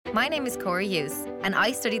My name is Corey Hughes, and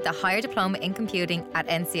I studied the Higher Diploma in Computing at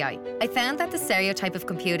NCI. I found that the stereotype of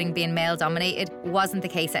computing being male-dominated wasn't the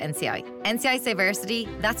case at NCI. NCI's diversity,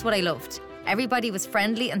 that's what I loved. Everybody was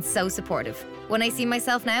friendly and so supportive. When I see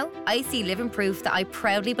myself now, I see living proof that I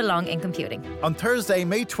proudly belong in computing. On Thursday,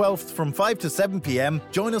 May 12th from 5 to 7 p.m,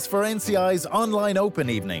 join us for NCI's online open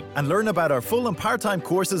evening and learn about our full and part-time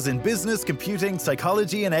courses in business, computing,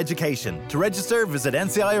 psychology and education. To register, visit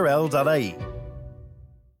ncirl.ie.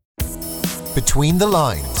 Between the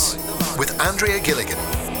Lines with Andrea Gilligan.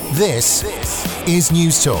 This is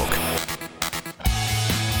News Talk.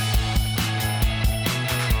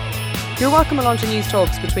 You're welcome along to News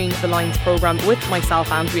Talks Between the Lines programme with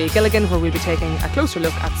myself, Andrea Gilligan, where we'll be taking a closer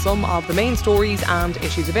look at some of the main stories and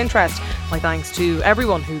issues of interest. My thanks to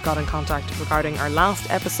everyone who got in contact regarding our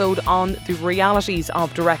last episode on the realities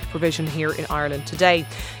of direct provision here in Ireland today.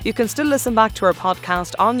 You can still listen back to our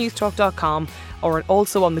podcast on newstalk.com or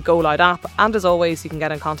also on the Go Loud app. And as always, you can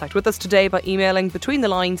get in contact with us today by emailing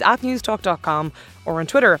betweenthelines@newstalk.com or on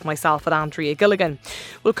Twitter at myself at Andrea Gilligan.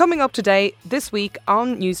 Well, coming up today, this week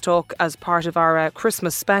on News Talk, as part of our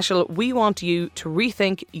Christmas special, we want you to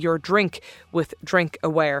rethink your drink with Drink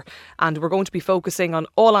Aware. And we're going to be focusing on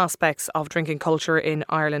all aspects of drinking culture in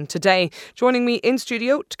Ireland today. Joining me in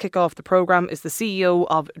studio to kick off the programme is the CEO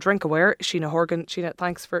of Drink Aware, Sheena Horgan. Sheena,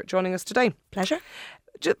 thanks for joining us today. Pleasure.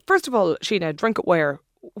 First of all, Sheena, Drink Aware,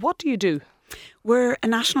 what do you do? We're a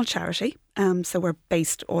national charity, so we're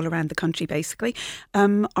based all around the country basically.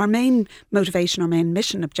 Our main motivation, our main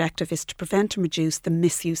mission objective is to prevent and reduce the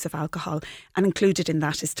misuse of alcohol, and included in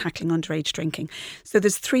that is tackling underage drinking. So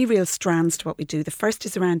there's three real strands to what we do. The first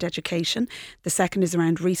is around education, the second is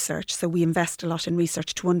around research, so we invest a lot in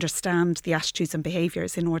research to understand the attitudes and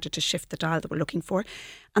behaviours in order to shift the dial that we're looking for.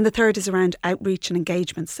 And the third is around outreach and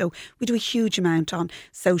engagement. So we do a huge amount on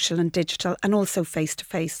social and digital and also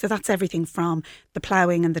face-to-face. So that's everything from the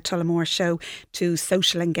ploughing and the Tullamore show to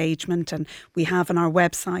social engagement. And we have on our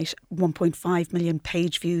website 1.5 million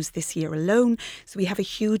page views this year alone. So we have a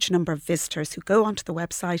huge number of visitors who go onto the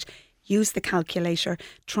website, use the calculator,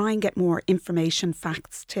 try and get more information,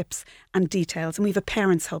 facts, tips and details. And we have a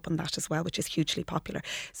parents hub on that as well, which is hugely popular.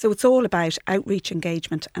 So it's all about outreach,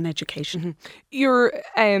 engagement and education. Mm-hmm. You're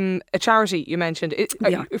a charity, you mentioned.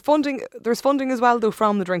 There's funding as well, though,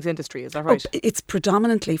 from the drinks industry, is that right? It's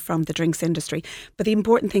predominantly from the drinks industry. But the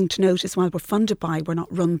important thing to note is while we're funded by, we're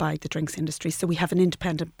not run by the drinks industry. So we have an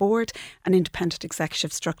independent board, an independent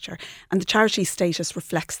executive structure. And the charity status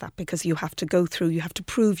reflects that, because you have to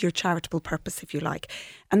prove your charitable purpose, if you like.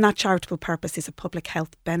 And that charitable purpose is a public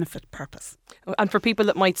health benefit purpose. And for people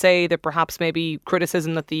that might say that perhaps maybe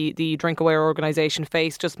criticism that the Drink Aware organisation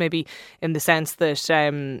face, just maybe in the sense that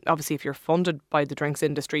obviously if you're funded by the drinks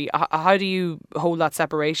industry, how do you hold that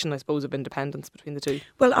separation, I suppose, of independence between the two?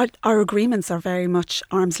 Well, our agreements are very much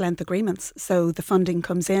arm's length agreements. So the funding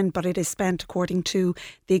comes in, but it is spent according to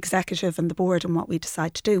the executive and the board and what we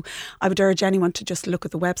decide to do. I would urge anyone to just look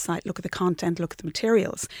at the website, look at the content, look at the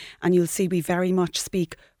materials, and you'll see we very much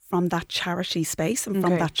speak from that charity space and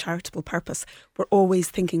from that charitable purpose. We're always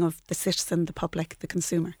thinking of the citizen, the public, the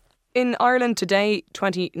consumer. In Ireland today,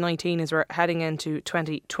 2019, as we're heading into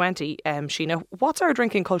 2020, Sheena, what's our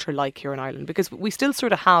drinking culture like here in Ireland? Because we still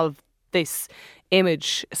sort of have this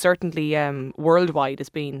image, certainly worldwide, as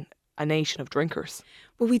being a nation of drinkers.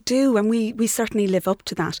 Well, we do, and we certainly live up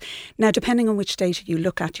to that. Now, depending on which data you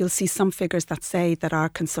look at, you'll see some figures that say that our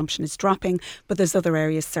consumption is dropping, but there's other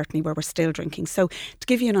areas certainly where we're still drinking. So to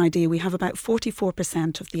give you an idea, we have about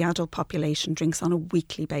 44% of the adult population drinks on a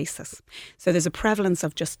weekly basis. So there's a prevalence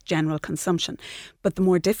of just general consumption. But the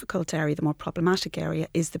more difficult area, the more problematic area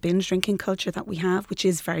is the binge drinking culture that we have, which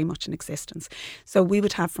is very much in existence. So we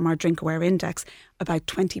would have from our Drink Aware Index about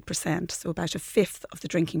 20%, so about a fifth of the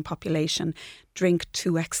drinking population drink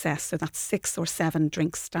to excess. So that's 6 or 7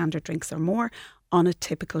 drinks, standard drinks or more, on a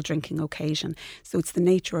typical drinking occasion. So it's the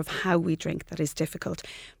nature of how we drink that is difficult.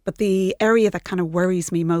 But the area that kind of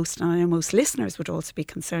worries me most, and I know most listeners would also be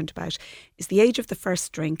concerned about, is the age of the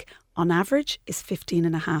first drink on average is 15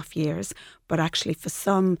 and a half years. But actually for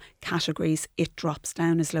some categories, it drops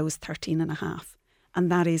down as low as 13 and a half.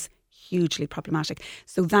 And that is hugely problematic.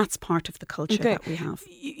 So that's part of the culture that we have.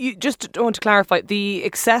 You just want to clarify, the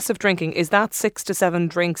excessive drinking, is that 6 to 7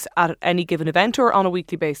 drinks at any given event or on a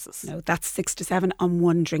weekly basis? No, that's 6 to 7 on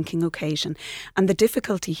one drinking occasion. And the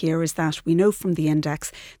difficulty here is that we know from the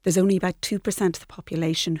index there's only about 2% of the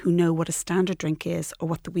population who know what a standard drink is or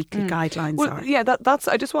what the weekly guidelines are. Yeah, that's.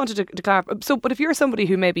 I just wanted to clarify. So, but if you're somebody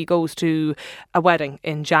who maybe goes to a wedding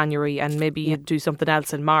in January and maybe you do something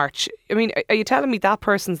else in March, I mean, are you telling me that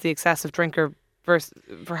person's the excessive drinker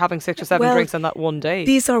for having 6 or 7 drinks on that one day?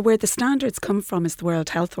 These are where the standards come from, is the World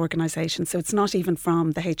Health Organization. So it's not even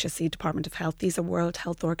from the HSE Department of Health. These are World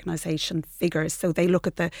Health Organization figures. So they look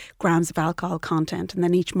at the grams of alcohol content, and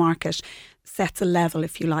then each market sets a level,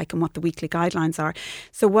 if you like, and what the weekly guidelines are.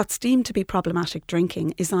 So what's deemed to be problematic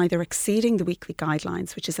drinking is either exceeding the weekly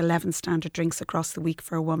guidelines, which is 11 standard drinks across the week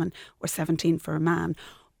for a woman or 17 for a man,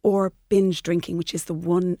 or binge drinking, which is the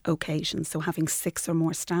one occasion, so having 6 or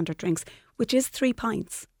more standard drinks, which is 3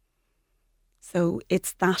 pints. So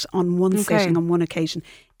it's that on one sitting, on one occasion,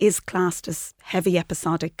 is classed as heavy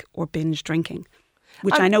episodic or binge drinking,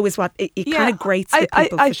 which I know is what it kind of grates with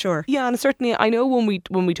people for sure. Yeah, and certainly I know when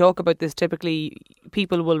we talk about this, typically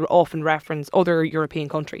people will often reference other European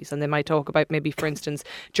countries, and they might talk about maybe, for instance,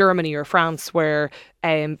 Germany or France, where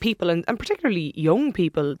people, and particularly young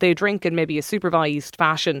people, they drink in maybe a supervised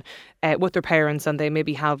fashion with their parents, and they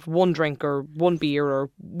maybe have one drink or one beer or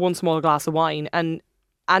one small glass of wine. And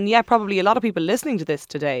yeah, probably a lot of people listening to this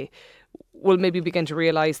today will maybe begin to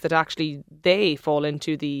realise that actually they fall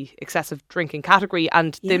into the excessive drinking category,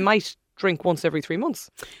 and they might drink once every 3 months.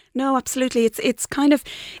 No, absolutely. It's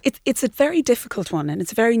a very difficult one, and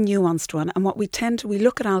it's a very nuanced one. And what we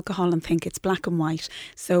look at alcohol and think it's black and white.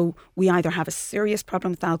 So we either have a serious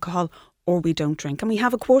problem with alcohol or we don't drink. And we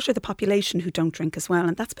have a quarter of the population who don't drink as well.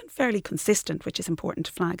 And that's been fairly consistent, which is important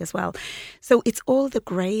to flag as well. So it's all the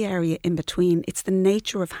grey area in between. It's the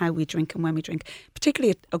nature of how we drink and when we drink,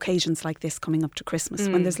 particularly at occasions like this coming up to Christmas,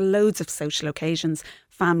 when there's loads of social occasions,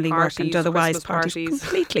 family parties, work and otherwise parties.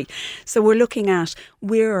 Completely. So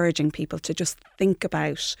we're urging people to just think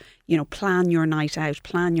about, plan your night out,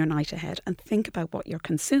 plan your night ahead, and think about what you're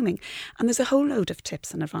consuming. And there's a whole load of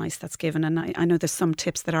tips and advice that's given. And I know there's some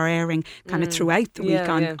tips that are airing kind of throughout the week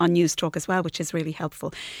on News Talk as well, which is really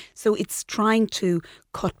helpful. So it's trying to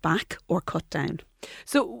cut back or cut down.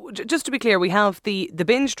 So just to be clear, we have the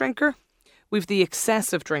binge drinker, we've the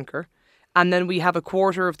excessive drinker, and then we have a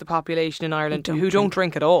quarter of the population in Ireland who don't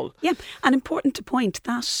drink at all. Yeah, and important to point,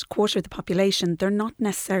 that quarter of the population, they're not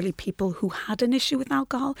necessarily people who had an issue with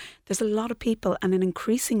alcohol. There's a lot of people, and an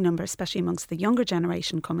increasing number, especially amongst the younger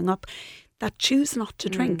generation coming up, that choose not to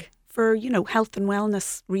drink for, health and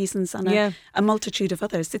wellness reasons and a multitude of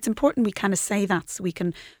others. It's important we kind of say that so we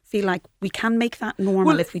can feel like we can make that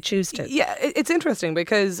normal if we choose to. Yeah, it's interesting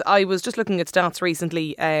because I was just looking at stats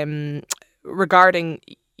recently regarding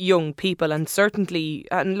young people, and certainly,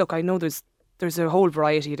 and look, I know there's a whole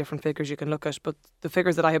variety of different figures you can look at, but the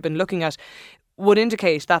figures that I have been looking at would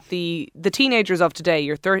indicate that the teenagers of today,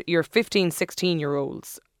 your 15,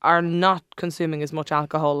 16-year-olds, are not consuming as much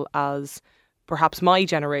alcohol as perhaps my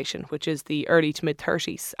generation, which is the early to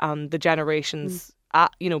mid-30s, and the generations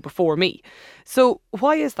before me. So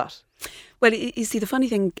why is that? Well, you see, the funny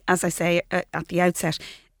thing, as I say at the outset,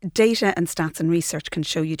 data and stats and research can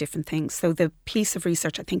show you different things. So the piece of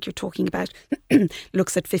research I think you're talking about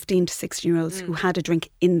looks at 15 to 16-year-olds who had a drink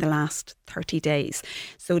in the last 30 days.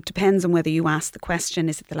 So it depends on whether you ask the question,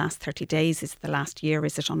 is it the last 30 days? Is it the last year?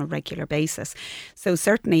 Is it on a regular basis? So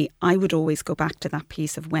certainly I would always go back to that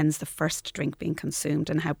piece of when's the first drink being consumed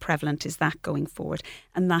and how prevalent is that going forward.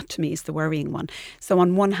 And that to me is the worrying one. So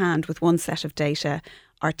on one hand, with one set of data,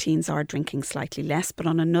 our teens are drinking slightly less, but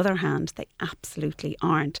on another hand, they absolutely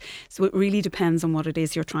aren't. So it really depends on what it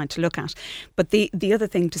is you're trying to look at. But the other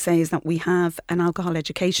thing to say is that we have an alcohol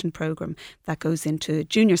education programme that goes into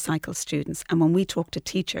junior cycle students. And when we talk to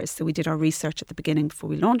teachers, so we did our research at the beginning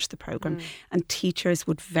before we launched the programme, and teachers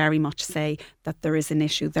would very much say that there is an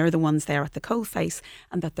issue. They're the ones there at the coalface,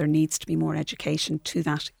 and that there needs to be more education to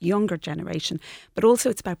that younger generation. But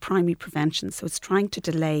also it's about primary prevention. So it's trying to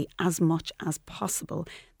delay as much as possible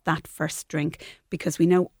that first drink, because we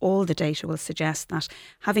know all the data will suggest that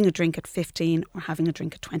having a drink at 15 or having a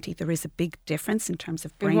drink at 20, there is a big difference in terms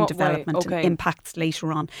of brain development and impacts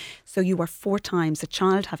later on. So you are 4 times, a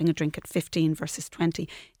child having a drink at 15 versus 20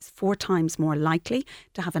 is 4 times more likely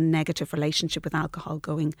to have a negative relationship with alcohol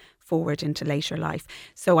going forward into later life.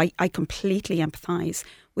 So I completely empathise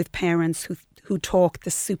with parents who talk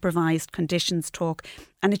the supervised conditions talk,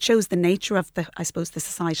 and it shows the nature of the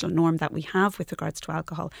societal norm that we have with regards to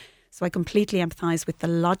alcohol. So I completely empathise with the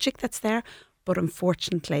logic that's there, but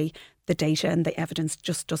unfortunately the data and the evidence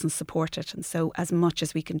just doesn't support it. And so as much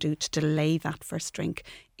as we can do to delay that first drink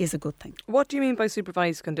is a good thing. What do you mean by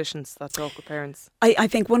supervised conditions that talk with parents? I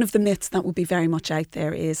think one of the myths that would be very much out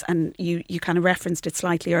there is, and you kind of referenced it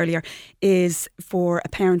slightly earlier, is for a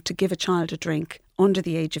parent to give a child a drink under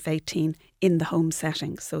the age of 18 in the home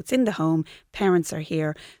setting. So it's in the home, parents are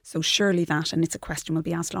here, so surely that, and it's a question will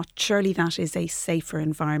be asked a lot, surely that is a safer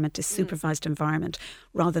environment, a supervised environment,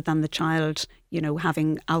 rather than the child,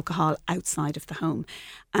 having alcohol outside of the home.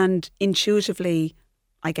 And intuitively,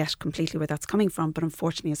 I get completely where that's coming from, but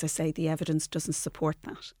unfortunately, as I say, the evidence doesn't support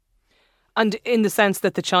that. And in the sense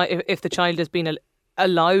that if the child has been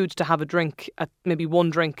allowed to have a drink, maybe one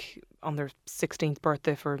drink on their 16th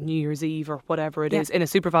birthday for New Year's Eve or whatever it is, in a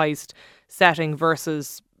supervised setting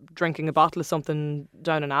versus drinking a bottle of something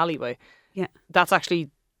down an alleyway, that's actually,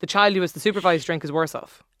 the child who has the supervised drink is worse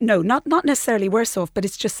off. No, not necessarily worse off, but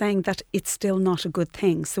it's just saying that it's still not a good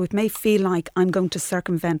thing. So it may feel like I'm going to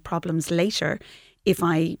circumvent problems later if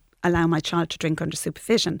I allow my child to drink under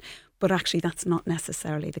supervision. But actually that's not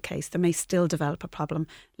necessarily the case. They may still develop a problem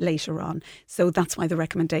later on. So that's why the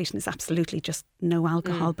recommendation is absolutely just no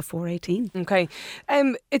alcohol before 18. Okay.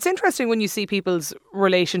 It's interesting when you see people's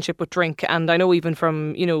relationship with drink, and I know even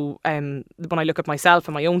from, when I look at myself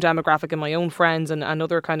and my own demographic and my own friends and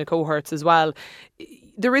other kind of cohorts as well,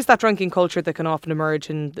 there is that drinking culture that can often emerge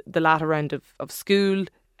in the latter end of school.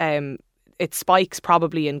 It spikes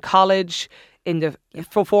probably in college, in the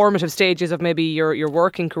formative stages of maybe your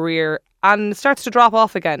working career, and starts to drop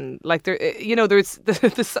off again. Like there's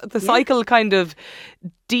the cycle kind of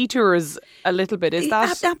detours a little bit. Is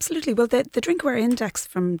that absolutely? Well, the Drink Aware Index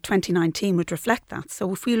from 2019 would reflect that.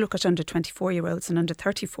 So if we look at under 24-year-olds and under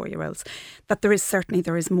 34-year-olds, that there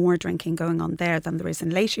is more drinking going on there than there is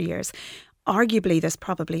in later years. Arguably, there's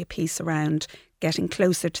probably a piece around getting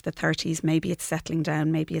closer to the 30s. Maybe it's settling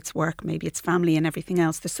down, maybe it's work, maybe it's family and everything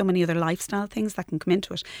else. There's so many other lifestyle things that can come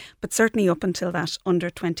into it. But certainly up until that under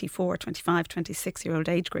 24, 25, 26-year-old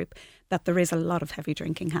age group, that there is a lot of heavy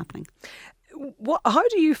drinking happening. How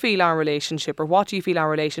do you feel our relationship, or what do you feel our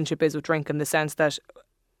relationship is with drink, in the sense that,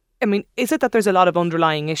 is it that there's a lot of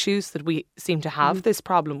underlying issues that we seem to have this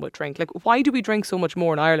problem with drink? Like, why do we drink so much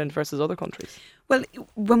more in Ireland versus other countries? Well,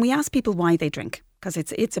 when we ask people why they drink, because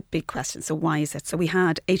it's a big question, so why is it? So we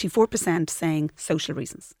had 84% saying social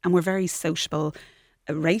reasons, and we're very sociable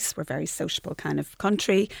race, we're a very sociable kind of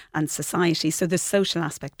country and society, so there's social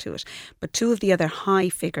aspect to it. But two of the other high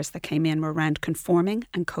figures that came in were around conforming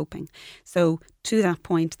and coping. So to that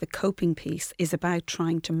point, the coping piece is about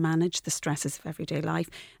trying to manage the stresses of everyday life.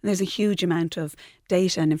 And there's a huge amount of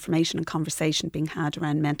data and information and conversation being had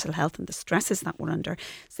around mental health and the stresses that we're under.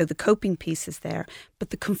 So the coping piece is there. But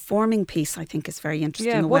the conforming piece, I think, is very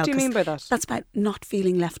interesting. Yeah, what do you mean by that? That's about not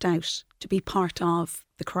feeling left out, to be part of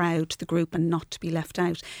the crowd, the group, and not to be left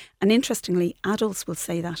out. And interestingly, adults will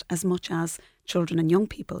say that as much as children and young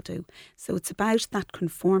people do. So it's about that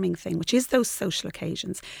conforming thing, which is those social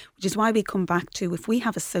occasions, which is why we come back to, if we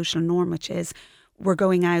have a social norm, which is we're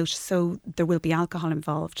going out, so there will be alcohol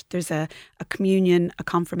involved. There's a communion, a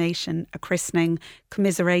confirmation, a christening,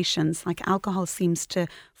 commiserations. Like, alcohol seems to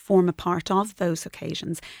form a part of those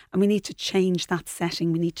occasions. And we need to change that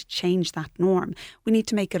setting. We need to change that norm. We need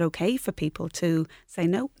to make it okay for people to say,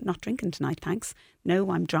 no, not drinking tonight, thanks.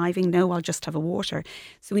 No, I'm driving. No, I'll just have a water.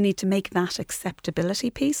 So we need to make that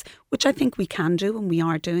acceptability piece, which I think we can do and we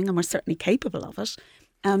are doing, and we're certainly capable of it.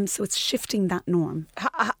 So it's shifting that norm.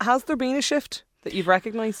 Has there been a shift that you've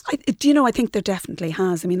recognised? I think there definitely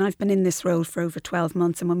has. I've been in this role for over 12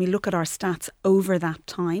 months, and when we look at our stats over that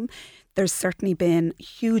time, there's certainly been a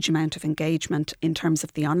huge amount of engagement in terms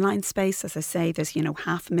of the online space. As I say, there's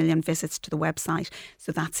 500,000 visits to the website,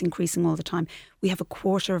 so that's increasing all the time. We have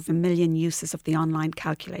 250,000 uses of the online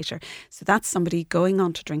calculator. So that's somebody going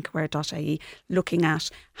on to drinkaware.ie, looking at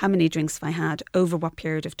how many drinks have I had, over what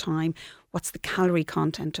period of time, what's the calorie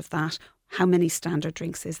content of that, how many standard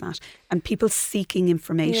drinks is that, and people seeking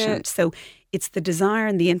information. Yeah. So it's the desire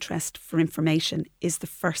and the interest for information is the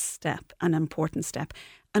first step, an important step.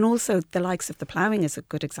 And also the likes of the ploughing is a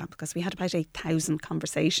good example, because we had about 8,000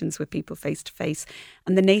 conversations with people face to face.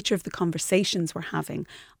 And the nature of the conversations we're having,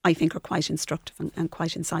 I think, are quite instructive and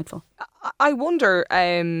quite insightful. I wonder,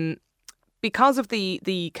 because of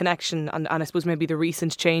the connection and I suppose maybe the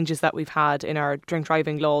recent changes that we've had in our drink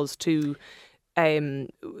driving laws to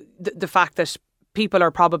the fact that people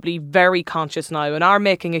are probably very conscious now and are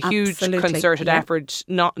making a huge concerted effort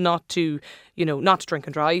not to drink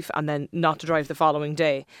and drive, and then not to drive the following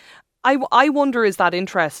day. I wonder, is that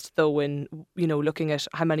interest though in looking at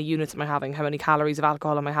how many units am I having, how many calories of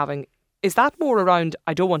alcohol am I having, is that more around,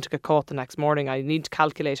 I don't want to get caught the next morning, I need to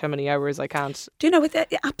calculate how many hours I can't? Do you know,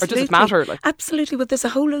 absolutely. Or does it matter? Like? Absolutely. Well, there's a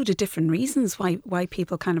whole load of different reasons why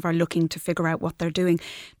people kind of are looking to figure out what they're doing.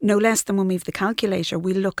 No less than when we have the calculator,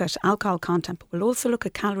 we'll look at alcohol content, but we'll also look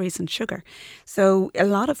at calories and sugar. So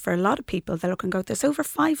for a lot of people, they look and go, there's over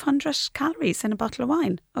 500 calories in a bottle of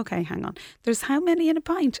wine. Okay, hang on. There's how many in a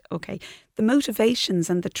pint? Okay. The motivations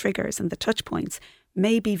and the triggers and the touch points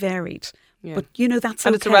may be varied. Yeah. But that's okay.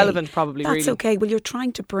 And it's irrelevant probably, That's really. okay. Well, you're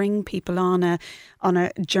trying to bring people on a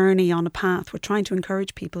journey, on a path. We're trying to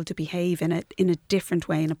encourage people to behave in a different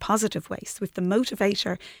way, in a positive way. So if the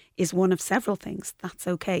motivator is one of several things, that's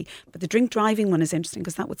okay. But the drink driving one is interesting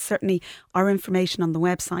because that would certainly, our information on the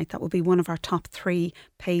website, that will be one of our top 3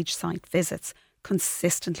 page site visits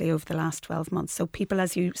consistently over the last 12 months. So people,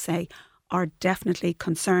 as you say, are definitely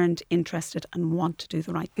concerned, interested and want to do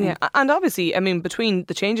the right thing. Yeah, and obviously, I mean, between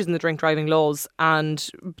the changes in the drink driving laws and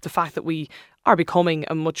the fact that we are becoming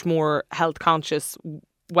a much more health conscious,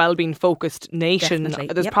 well-being focused nation,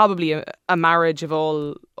 Definitely. There's probably a marriage of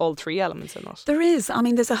all 3 elements in it. There is. I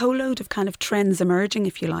mean, there's a whole load of kind of trends emerging,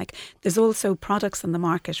 if you like. There's also products on the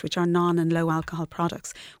market which are non and low alcohol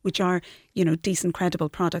products, which are, decent, credible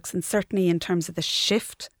products. And certainly in terms of the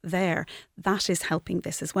shift there, that is helping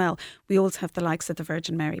this as well. We also have the likes of the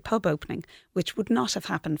Virgin Mary pub opening, which would not have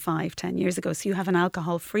happened 5-10 years ago. So you have an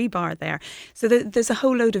alcohol-free bar there. So there's a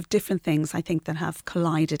whole load of different things, I think, that have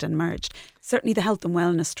collided and merged. Certainly the health and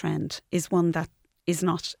wellness trend is one that is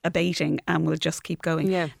not abating and will just keep going.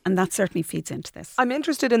 Yeah. And that certainly feeds into this. I'm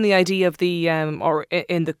interested in the idea of the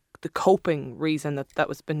the coping reason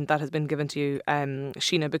that has been given to you,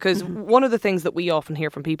 Sheena, because one of the things that we often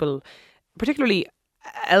hear from people, particularly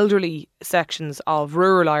elderly sections of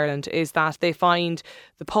rural Ireland, is that they find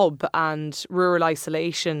the pub and rural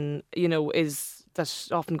isolation, is that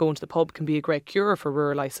often going to the pub can be a great cure for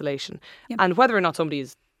rural isolation. Yep. And whether or not somebody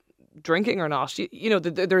is drinking or not,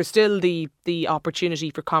 there's still the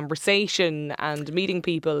opportunity for conversation and meeting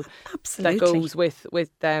people. Absolutely. That goes with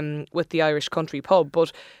the Irish country pub.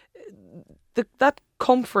 But that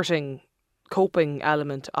comforting, coping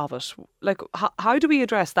element of it, like how do we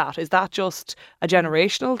address that? Is that just a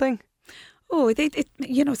generational thing? Oh,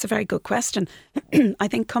 it's a very good question. I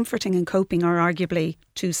think comforting and coping are arguably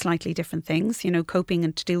 2 slightly different things. Coping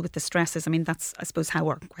and to deal with the stresses. I mean, that's, I suppose, how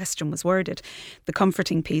our question was worded. The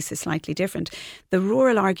comforting piece is slightly different. The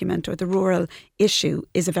rural argument or the rural issue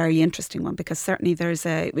is a very interesting one because certainly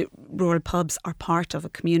rural pubs are part of a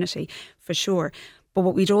community for sure. But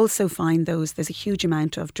what we'd also find, though, is there's a huge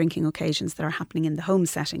amount of drinking occasions that are happening in the home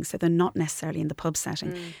setting. So they're not necessarily in the pub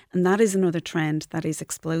setting. And that is another trend that is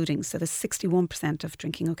exploding. So the 61% of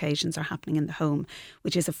drinking occasions are happening in the home,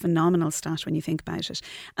 which is a phenomenal stat when you think about it.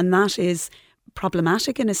 And that is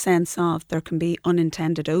problematic in a sense of there can be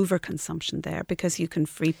unintended overconsumption there because you can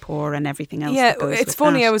free pour and everything else. Yeah, that goes it's with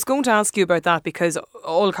funny. that. I was going to ask you about that because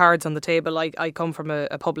all cards on the table. I come from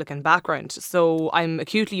a publican background, so I'm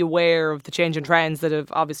acutely aware of the changing trends that have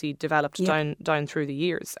obviously developed down through the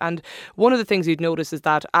years. And one of the things you'd notice is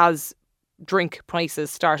that as drink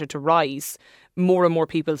prices started to rise, more and more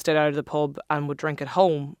people stayed out of the pub and would drink at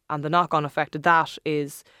home. And the knock-on effect of that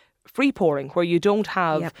is free pouring, where you don't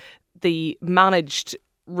have the managed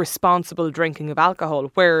responsible drinking of alcohol,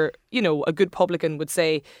 where a good publican would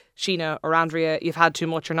say, Sheena or Andrea, you've had too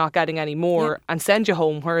much, you're not getting any more, and send you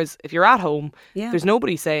home. Whereas if you're at home, there's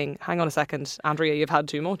nobody saying, hang on a second, Andrea, you've had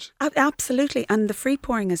too much. Absolutely. And the free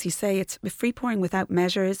pouring, as you say, it's free pouring without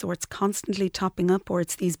measures, or it's constantly topping up, or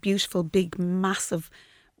it's these beautiful big massive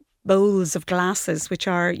bowls of glasses, which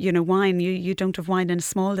are, wine. You don't have wine in a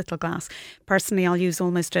small little glass. Personally, I'll use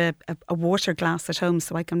almost a water glass at home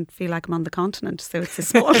so I can feel like I'm on the continent. So it's a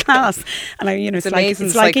small glass. And it's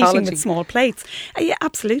like eating with small plates. Yeah,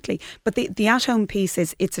 absolutely. But the at-home piece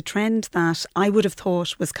it's a trend that I would have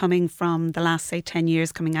thought was coming from the last, say, 10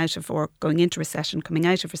 years coming out of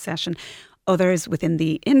recession. Others within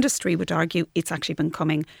the industry would argue it's actually been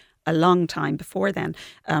coming a long time before then,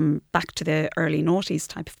 back to the early noughties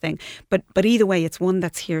type of thing. But either way, it's one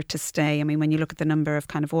that's here to stay. I mean, when you look at the number of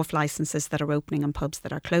kind of off licences that are opening and pubs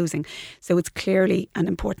that are closing. So it's clearly an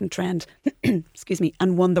important trend, excuse me,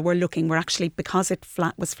 and one that we're actually, because it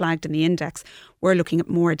was flagged in the index, we're looking at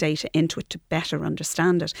more data into it to better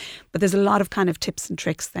understand it. But there's a lot of kind of tips and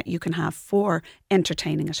tricks that you can have for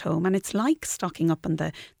entertaining at home. And it's like stocking up on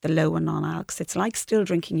the low and non-alcs. It's like still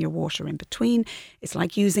drinking your water in between. It's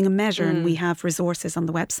like using a measure, and we have resources on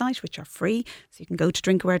the website which are free. So you can go to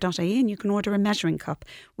drinkaware.ie and you can order a measuring cup,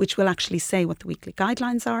 which will actually say what the weekly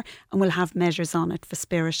guidelines are, and will have measures on it for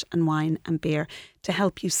spirit and wine and beer to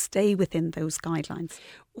help you stay within those guidelines.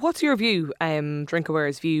 What's your view,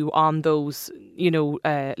 Drinkaware's view on those,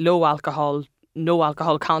 low alcohol, no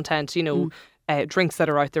alcohol content, drinks that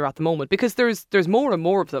are out there at the moment? Because there's more and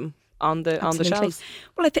more of them on the shelves.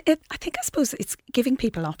 Well, I suppose it's giving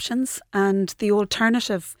people options, and the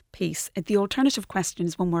alternative piece, the alternative question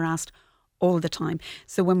is one we're asked all the time.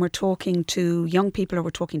 So when we're talking to young people or we're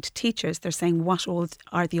talking to teachers, they're saying what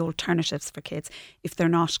are the alternatives for kids if they're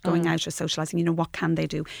not going out or socialising? What can they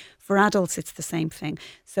do? For adults, it's the same thing.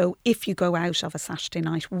 So if you go out of a Saturday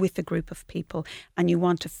night with a group of people and you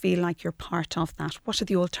want to feel like you're part of that, what are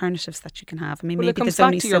the alternatives that you can have? I mean, well, maybe it comes there's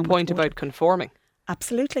only back to your so point much about conforming.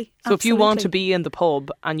 Absolutely. So if you want to be in the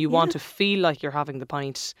pub and you want to feel like you're having the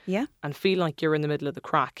pint and feel like you're in the middle of the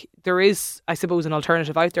crack, there is, I suppose, an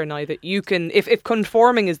alternative out there now that you can, if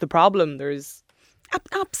conforming is the problem, there's...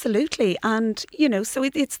 Absolutely. And, so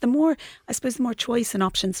it's the more choice and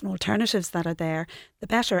options and alternatives that are there, the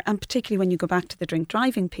better. And particularly when you go back to the drink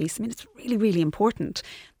driving piece, I mean, it's really, really important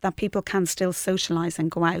that people can still socialise and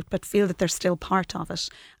go out, but feel that they're still part of it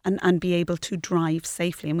and be able to drive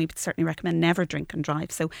safely. And we would certainly recommend never drink and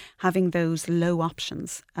drive. So having those low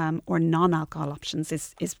options or non-alcohol options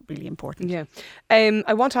is really important. Yeah.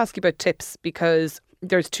 I want to ask you about tips, because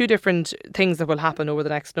there's two different things that will happen over the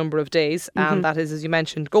next number of days, and that is, as you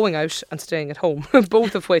mentioned, going out and staying at home,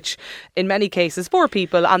 both of which in many cases for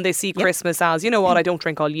people, and they see Christmas as, I don't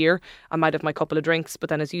drink all year, I might have my couple of drinks, but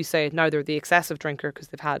then as you say, now they're the excessive drinker because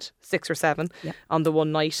they've had 6 or 7 on the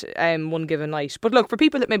one night, one given night. But look, for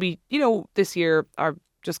people that maybe, this year are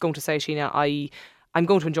just going to say, Sheena, I'm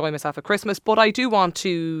going to enjoy myself at Christmas, but I do want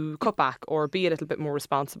to cut back or be a little bit more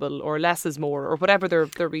responsible, or less is more, or whatever their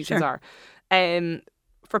reasons are.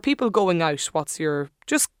 For people going out, what's your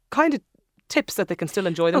just kind of tips that they can still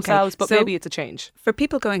enjoy themselves, but maybe it's a change? For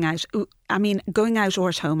people going out, going out or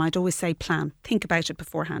at home, I'd always say plan. Think about it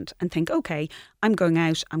beforehand and think, okay, I'm going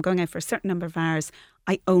out for a certain number of hours.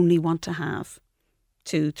 I only want to have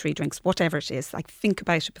 2-3 drinks, whatever it is. Like, think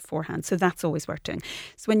about it beforehand. So that's always worth doing.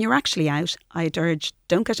 So when you're actually out, I'd urge,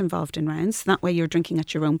 don't get involved in rounds. That way you're drinking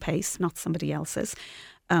at your own pace, not somebody else's.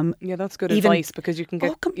 That's good advice, because you can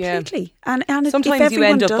get completely. Yeah. And sometimes you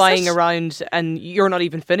end up buying around and you're not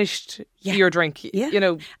even finished your drink.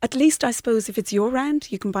 Yeah. At least, I suppose, if it's your round,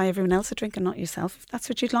 you can buy everyone else a drink and not yourself, if that's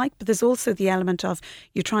what you'd like. But there's also the element of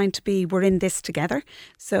you're trying to be, we're in this together.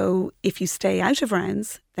 So if you stay out of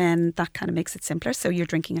rounds, then that kind of makes it simpler. So you're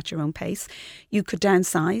drinking at your own pace. You could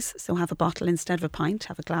downsize, so have a bottle instead of a pint,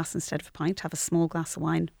 have a glass instead of a pint, have a small glass of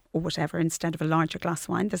wine or whatever instead of a larger glass of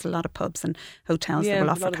wine. There's a lot of pubs and hotels that will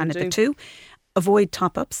offer kind of the two. Avoid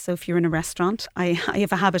top-ups. So if you're in a restaurant, I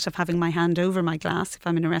have a habit of having my hand over my glass if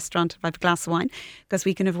I'm in a restaurant, if I have a glass of wine, because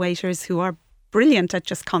we can have waiters who are brilliant at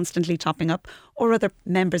just constantly topping up, or other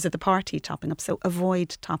members of the party topping up. So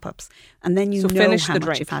avoid top-ups. And then you know finish how the much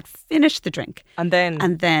drink. you've had. Finish the drink. And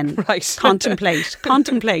then right.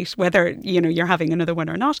 contemplate whether, you're having another one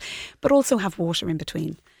or not, but also have water in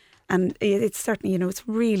between. And it's certainly, it's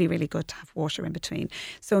really, really good to have water in between.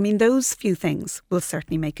 So, I mean, those few things will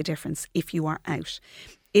certainly make a difference if you are out.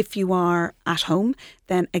 If you are at home,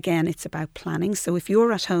 then again, it's about planning. So if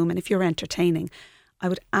you're at home and if you're entertaining, I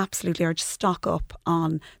would absolutely urge stock up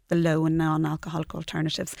on the low and non-alcoholic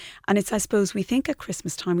alternatives. And it's, I suppose, we think at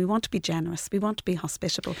Christmas time we want to be generous, we want to be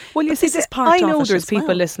hospitable. Well, you see, this is part of it. I know there's as people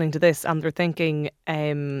well. listening to this and they're thinking,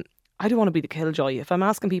 I don't want to be the killjoy. If I'm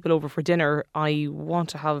asking people over for dinner, I want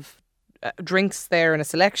to have drinks there and a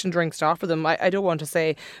selection drinks to offer them. I don't want to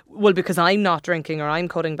say, well, because I'm not drinking or I'm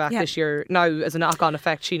cutting back this year. Now, as a knock-on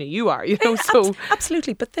effect, Sheena, you are, so...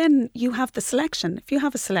 Absolutely, but then you have the selection. If you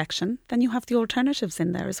have a selection, then you have the alternatives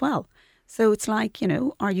in there as well. So it's like,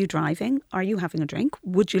 are you driving? Are you having a drink?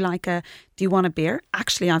 Would you like do you want a beer?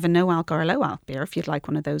 Actually, I have a no-alc or a low-alc beer if you'd like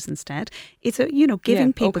one of those instead. It's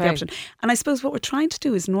giving people the option. And I suppose what we're trying to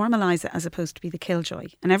do is normalise it as opposed to be the killjoy.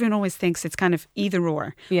 And everyone always thinks it's kind of either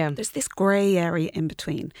or. Yeah. There's this grey area in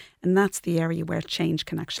between. And that's the area where change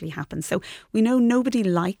can actually happen. So we know nobody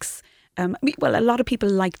likes... a lot of people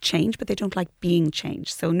like change, but they don't like being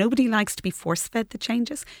changed. So nobody likes to be force-fed the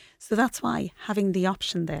changes. So that's why having the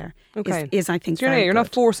option there is I think, very you're good.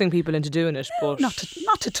 not forcing people into doing it. But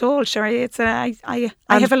Not at all, Sherry. It's I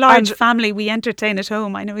have a large family. We entertain at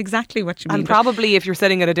home. I know exactly what you mean. And probably if you're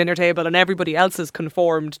sitting at a dinner table and everybody else is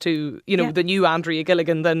conformed to, the new Andrea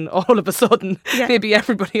Gilligan, then all of a sudden maybe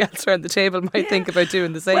everybody else around the table might think about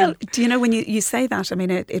doing the same. Well, do you know, when you say that, I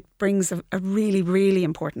mean, it brings a really, really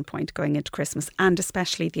important point, going into Christmas, and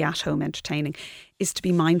especially the at-home entertaining, is to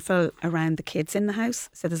be mindful around the kids in the house.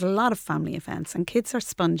 So there's a lot of family events, and kids are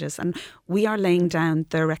sponges, and we are laying down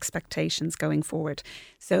their expectations going forward.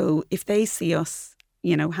 So if they see us,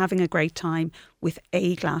 having a great time with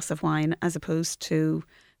a glass of wine as opposed to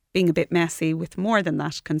being a bit messy with more than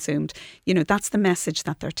that consumed, that's the message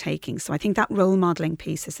that they're taking. So I think that role modelling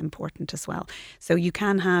piece is important as well. So you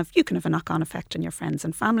can have a knock-on effect on your friends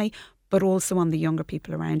and family, but also on the younger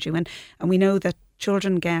people around you. And we know that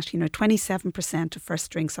children get, 27% of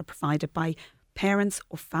first drinks are provided by parents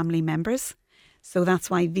or family members. So that's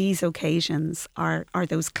why these occasions are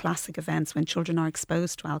those classic events when children are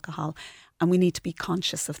exposed to alcohol, and we need to be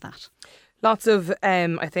conscious of that. Lots of,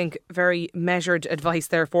 I think, very measured advice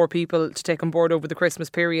there for people to take on board over the Christmas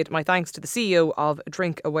period. My thanks to the CEO of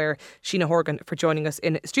Drink Aware, Sheena Horgan, for joining us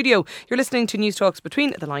in studio. You're listening to News Talks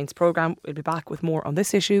Between the Lines programme. We'll be back with more on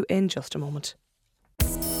this issue in just a moment.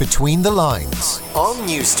 Between the Lines on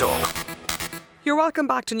News Talk. You're welcome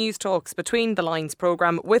back to News Talks Between the Lines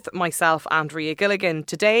programme with myself, Andrea Gilligan.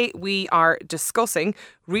 Today we are discussing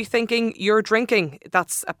rethinking your drinking.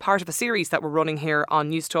 That's a part of a series that we're running here on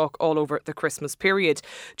News Talk all over the Christmas period.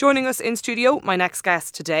 Joining us in studio, my next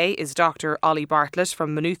guest today is Dr. Ollie Bartlett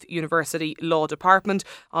from Maynooth University Law Department.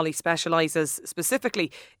 Ollie specialises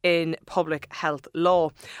specifically in public health law.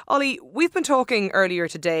 Ollie, we've been talking earlier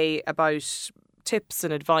today about tips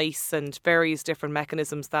and advice and various different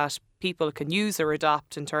mechanisms that people can use or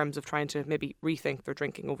adopt in terms of trying to maybe rethink their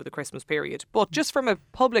drinking over the Christmas period. But just from a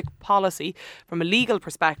public policy, from a legal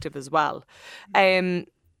perspective as well,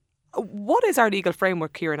 what is our legal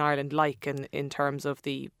framework here in Ireland like in terms of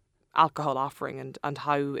the alcohol offering and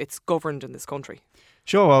how it's governed in this country?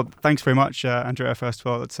 Sure. Well, thanks very much, Andrea, first of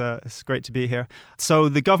all. It's great to be here. So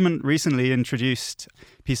the government recently introduced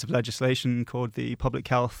a piece of legislation called the Public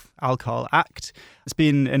Health Alcohol Act. It's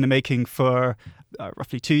been in the making for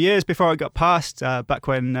roughly 2 years before it got passed, back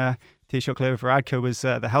when Taoiseach Leo Varadkar was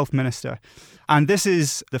the health minister. And this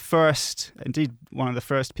is the first, indeed one of the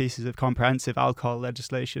first pieces of comprehensive alcohol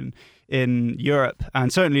legislation in Europe,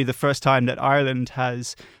 and certainly the first time that Ireland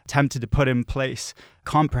has attempted to put in place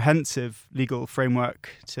comprehensive legal framework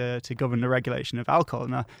to govern the regulation of alcohol.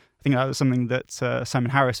 Now, I think that was something that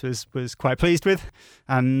Simon Harris was quite pleased with.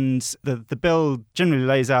 And the bill generally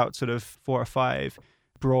lays out sort of 4 or 5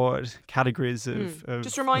 broad categories of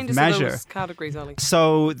just remind us measure. of those categories, Ollie.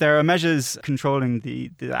 So there are measures controlling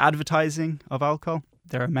the advertising of alcohol.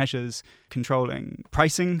 There are measures controlling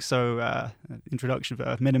pricing, so introduction of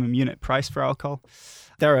a minimum unit price for alcohol.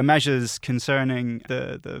 There are measures concerning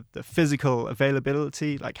the physical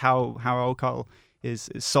availability, like how alcohol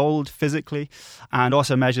is sold physically, and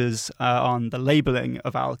also measures on the labelling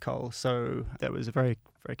of alcohol. So there was a very,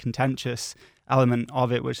 very contentious element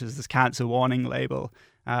of it, which is this cancer warning label.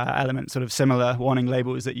 Element, sort of similar warning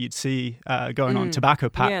labels that you'd see going on tobacco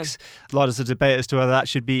packs. Yeah. A lot of the debate as to whether that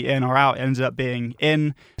should be in or out ended up being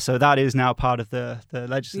in. So that is now part of the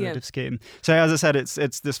legislative scheme. So as I said,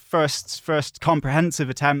 it's this first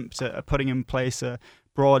comprehensive attempt at putting in place a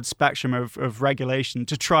broad spectrum of regulation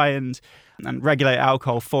to try and regulate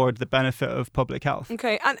alcohol for the benefit of public health.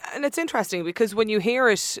 Okay, and it's interesting because when you hear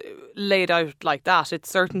it laid out like that, it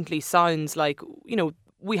certainly sounds like,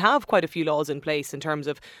 we have quite a few laws in place in terms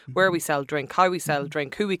of where we sell drink, how we sell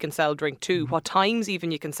drink, who we can sell drink to, what times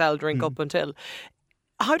even you can sell drink up until.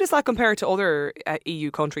 How does that compare to other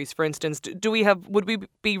EU countries, for instance? Would we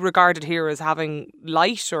be regarded here as having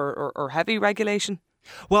light or heavy regulation?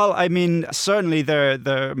 Well, I mean, certainly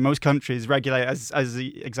most countries regulate, as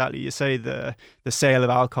exactly you say, the sale of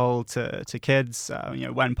alcohol to kids,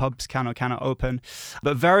 when pubs can or cannot open.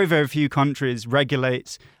 But very, very few countries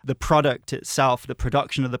regulate the product itself, the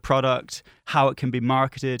production of the product, how it can be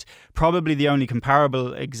marketed. Probably the only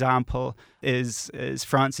comparable example is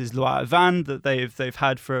France's Loi Van that they've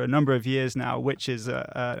had for a number of years now, which is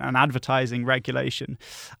an advertising regulation.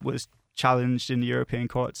 Was challenged in the European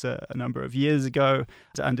courts a number of years ago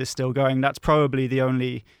and is still going. That's probably the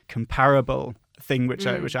only comparable thing which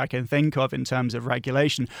I can think of in terms of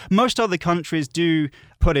regulation. Most other countries do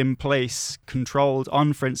put in place controls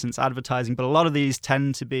on, for instance, advertising, but a lot of these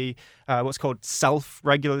tend to be what's called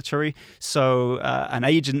self-regulatory. So an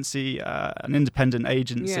agency, an independent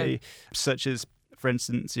agency, such as, for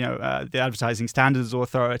instance, the Advertising Standards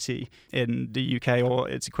Authority in the UK or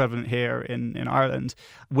its equivalent here in Ireland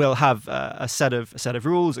will have a set of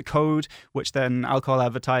rules, a code, which then alcohol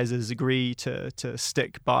advertisers agree to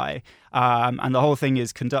stick by, and the whole thing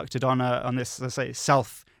is conducted on this, let's say,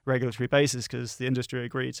 regulatory basis because the industry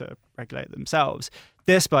agreed to regulate themselves.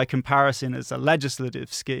 This, by comparison, is a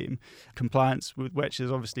legislative scheme, compliance with which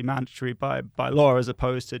is obviously mandatory by law as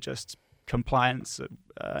opposed to just compliance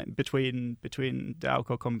between the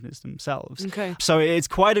alcohol companies themselves. Okay. So it's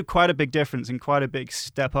quite a big difference and quite a big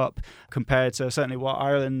step up compared to certainly what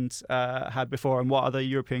Ireland had before and what other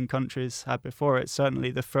European countries had before. It's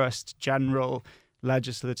certainly the first general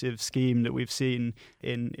legislative scheme that we've seen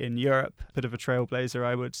in Europe. A bit of a trailblazer,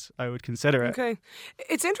 I would consider it. Okay.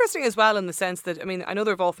 It's interesting as well in the sense that, I mean, I know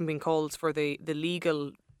there have often been calls for the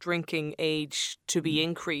legal drinking age to be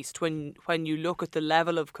increased when you look at the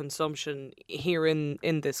level of consumption here in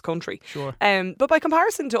this country. Sure. But by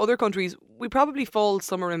comparison to other countries, we probably fall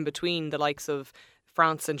somewhere in between the likes of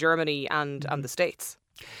France and Germany and the States.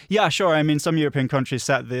 Yeah, sure. I mean, some European countries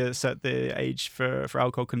set the age for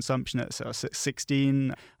alcohol consumption at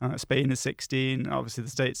 16. Spain is 16. Obviously, the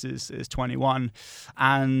States is 21.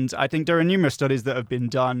 And I think there are numerous studies that have been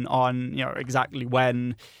done on exactly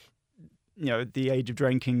when the age of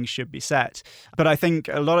drinking should be set. But I think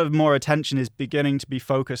a lot of more attention is beginning to be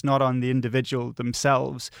focused not on the individual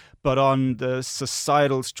themselves, but on the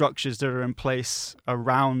societal structures that are in place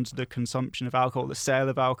around the consumption of alcohol, the sale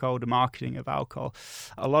of alcohol, the marketing of alcohol.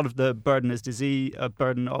 A lot of the burden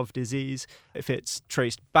of disease, if it's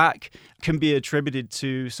traced back, can be attributed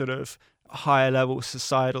to sort of higher level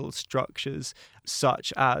societal structures,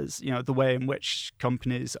 such as the way in which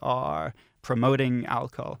companies are promoting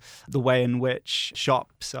alcohol, the way in which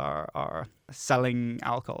shops are selling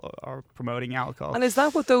alcohol or promoting alcohol. And is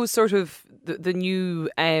that what those sort of the new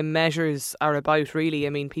measures are about, really? I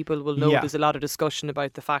mean, people will know there's a lot of discussion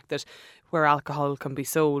about the fact that where alcohol can be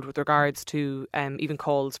sold with regards to even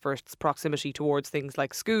calls for its proximity towards things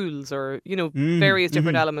like schools or, various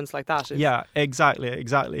different elements like that. Yeah,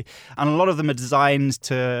 exactly. And a lot of them are designed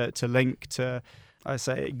to link to, I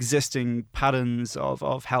say, existing patterns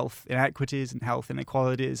of health inequities and health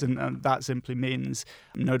inequalities, and that simply means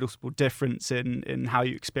noticeable difference in how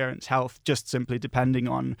you experience health, just simply depending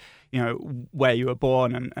on where you were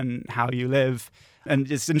born and how you live.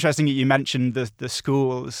 And it's interesting that you mentioned the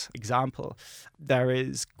schools example.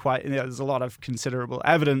 There's a lot of considerable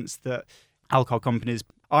evidence that alcohol companies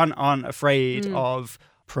aren't afraid of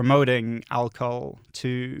promoting alcohol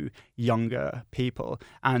to younger people.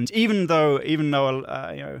 And even though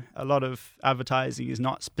a lot of advertising is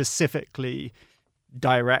not specifically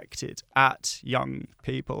directed at young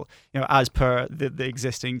people, as per the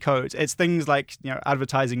existing codes, it's things like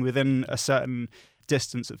advertising within a certain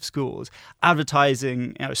distance of schools,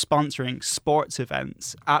 advertising, sponsoring sports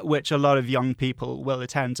events at which a lot of young people will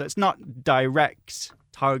attend. So it's not direct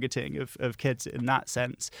targeting of kids in that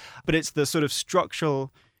sense, but it's the sort of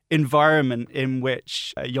structural environment in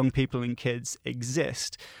which young people and kids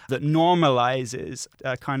exist that normalizes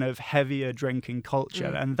a kind of heavier drinking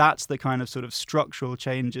culture. And that's the kind of sort of structural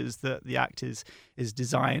changes that the Act is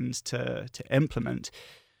designed to implement.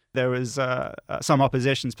 There was some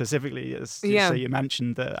opposition specifically, so you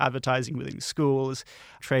mentioned the advertising within schools,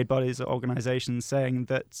 trade bodies or organizations saying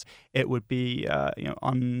that it would be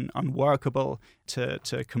unworkable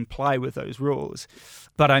to comply with those rules.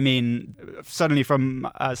 But I mean, certainly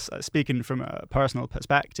speaking from a personal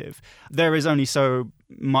perspective, there is only so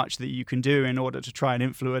much that you can do in order to try and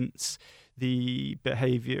influence the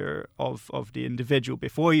behavior of the individual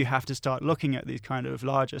before you have to start looking at these kind of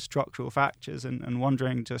larger structural factors and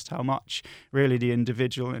wondering just how much really the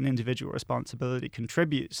individual and individual responsibility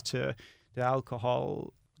contributes to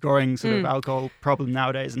the growing sort of alcohol problem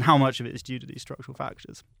nowadays, and how much of it is due to these structural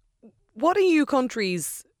factors. What EU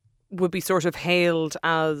countries would be sort of hailed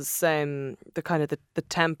as the kind of the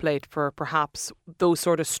template for perhaps those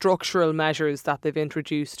sort of structural measures that they've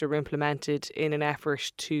introduced or implemented in an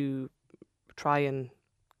effort to try and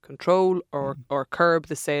control or curb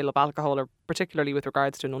the sale of alcohol, or particularly with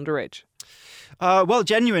regards to an underage? Well,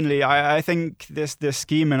 genuinely, I think this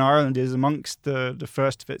scheme in Ireland is amongst the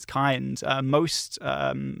first of its kind. Most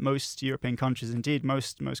European countries, indeed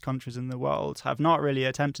most countries in the world, have not really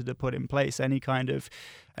attempted to put in place any kind of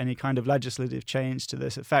legislative change to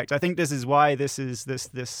this effect. I think this is why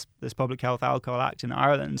this Public Health Alcohol Act in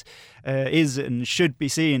Ireland is and should be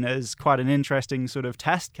seen as quite an interesting sort of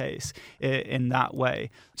test case in that way.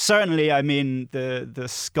 Certainly, I mean, the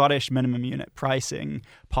Scottish minimum unit pricing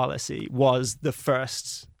policy was the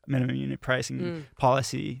first minimum unit pricing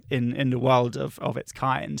policy in the world of its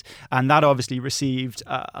kind. And that obviously received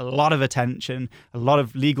a lot of attention, a lot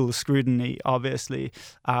of legal scrutiny, obviously.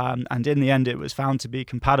 And in the end, it was found to be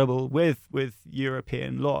compatible with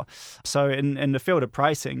European law. So in the field of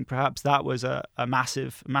pricing, perhaps that was a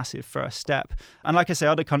massive first step. And like I say,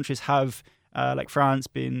 other countries have like France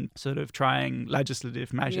been sort of trying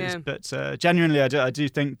legislative measures. But genuinely, I do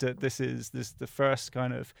think that this is the first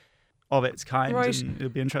kind of its kind. Right. And it'll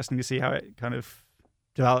be interesting to see how it kind of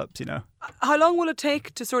develops, you know. How long will it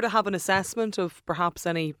take to sort of have an assessment of perhaps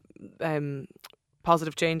any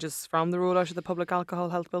positive changes from the rollout of the Public Alcohol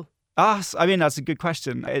Health Bill? I mean, that's a good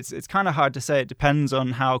question. It's kind of hard to say. It depends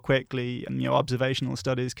on how quickly observational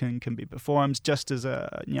studies can be performed. Just as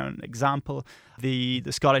an example, the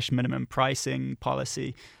Scottish minimum pricing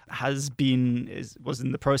policy was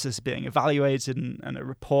in the process of being evaluated, and a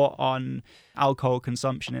report on alcohol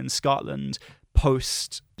consumption in Scotland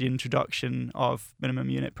post the introduction of minimum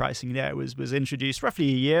unit pricing there was introduced roughly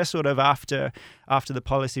a year sort of after the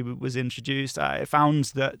policy was introduced. It found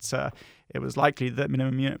that it was likely that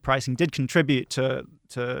minimum unit pricing did contribute to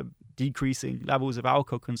decreasing levels of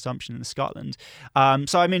alcohol consumption in Scotland.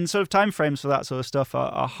 So I mean, sort of timeframes for that sort of stuff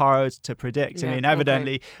are hard to predict. I mean,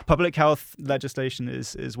 evidently, public health legislation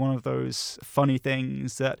is one of those funny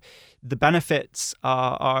things that the benefits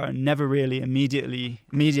are never really immediately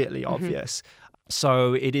obvious.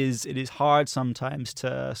 So it is hard sometimes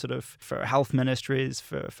to sort of, for health ministries,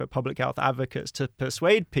 for public health advocates, to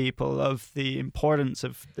persuade people of the importance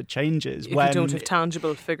of the changes. If you don't have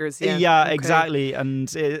tangible figures, exactly.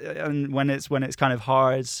 And when it's kind of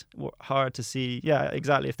hard to see,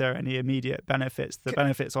 exactly, if there are any immediate benefits. The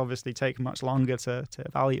benefits obviously take much longer to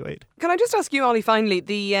evaluate. Can I just ask you, Ollie, finally,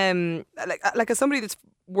 the like as somebody that's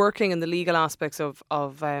working in the legal aspects of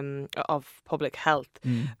public health.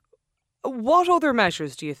 What other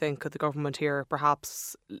measures do you think could the government here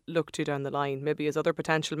perhaps look to down the line, maybe as other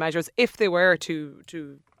potential measures, if they were to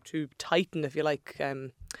tighten, if you like,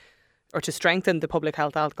 or to strengthen the Public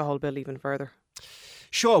Health Alcohol Bill even further?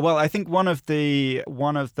 Sure. Well, I think one of the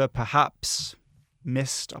perhaps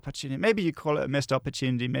missed opportunity, maybe you call it a missed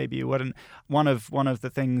opportunity, maybe you wouldn't. One of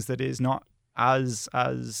the things that is not as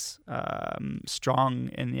strong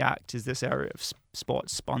in the Act is this area of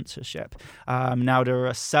sports sponsorship. Now, there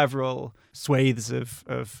are several swathes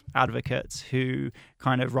of advocates who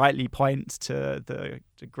kind of rightly point to the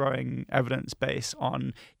growing evidence base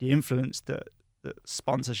on the influence that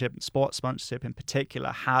sponsorship, sports sponsorship in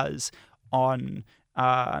particular, has on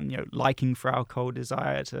liking for alcohol,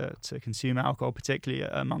 desire to consume alcohol, particularly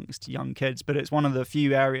amongst young kids. But it's one of the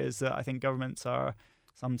few areas that I think governments are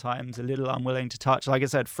sometimes a little unwilling to touch. Like I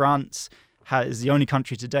said, France is the only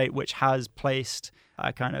country to date which has placed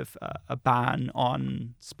a kind of a ban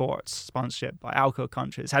on sports sponsorship by alcohol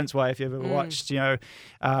countries. Hence why, if you've ever watched,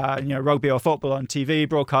 rugby or football on TV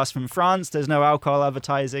broadcast from France, there's no alcohol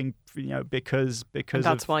advertising, because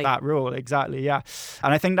of that rule. Exactly, yeah.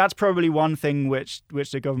 And I think that's probably one thing which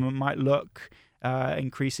the government might look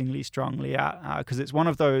increasingly strongly at, because it's one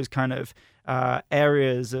of those kind of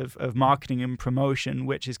areas of marketing and promotion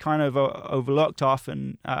which is kind of overlooked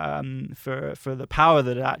often for the power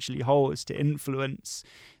that it actually holds to influence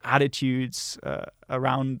attitudes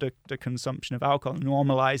around the consumption of alcohol,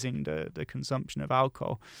 normalizing the consumption of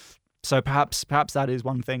alcohol. So perhaps that is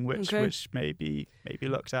one thing which may be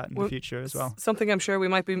looked at in the future as well. Something I'm sure we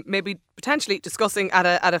might be maybe potentially discussing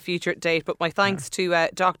at a future date. But my thanks to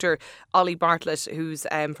Dr. Ollie Bartlett, who's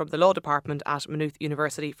from the Law Department at Maynooth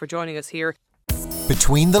University, for joining us here.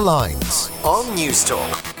 Between the Lines on News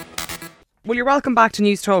Talk. Well, you're welcome back to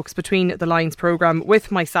News Talks Between the Lines programme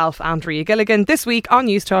with myself, Andrea Gilligan. This week on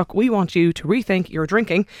News Talk, we want you to rethink your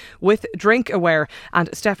drinking with Drink Aware. And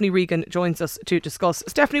Stephanie Regan joins us to discuss.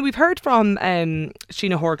 Stephanie, we've heard from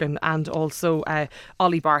Sheena Horgan and also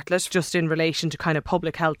Ollie Bartlett just in relation to kind of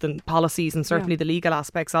public health and policies and certainly the legal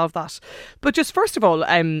aspects of that. But just first of all,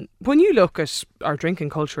 when you look at our drinking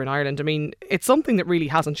culture in Ireland, I mean, it's something that really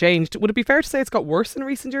hasn't changed. Would it be fair to say it's got worse in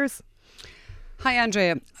recent years? Hi,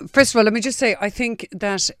 Andrea. First of all, let me just say, I think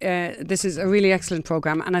that this is a really excellent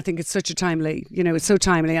programme, and I think it's it's so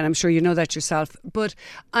timely, and I'm sure you know that yourself. But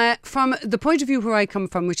from the point of view where I come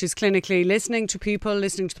from, which is clinically listening to people,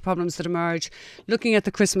 listening to the problems that emerge, looking at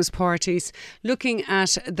the Christmas parties, looking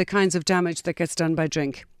at the kinds of damage that gets done by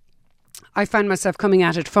drink, I find myself coming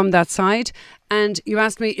at it from that side. And you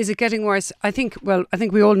asked me, is it getting worse? I think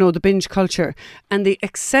we all know the binge culture and the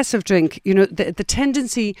excessive drink, the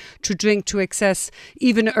tendency to drink to excess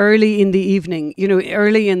even early in the evening,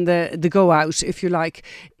 early in the go out, if you like,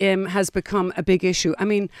 has become a big issue. I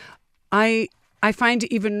mean, I find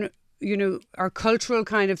even our cultural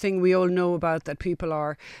kind of thing we all know about, that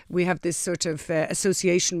we have this sort of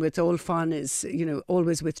association with all fun is,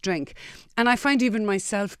 always with drink. And I find even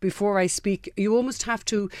myself, before I speak, you almost have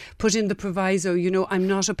to put in the proviso, I'm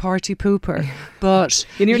not a party pooper. But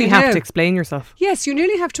you nearly have to explain yourself. Yes, you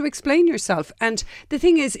nearly have to explain yourself. And the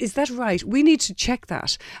thing is that right? We need to check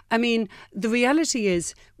that. I mean, the reality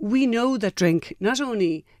is we know that drink not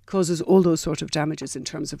only causes all those sort of damages in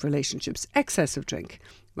terms of relationships, excessive drink,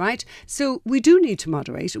 right? So we do need to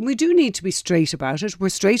moderate, and we do need to be straight about it. We're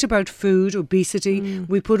straight about food, obesity.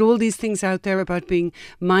 We put all these things out there about being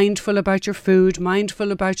mindful about your food,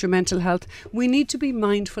 mindful about your mental health. We need to be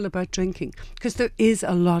mindful about drinking, because there is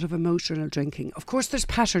a lot of emotional drinking. Of course, there's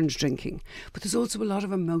patterned drinking, but there's also a lot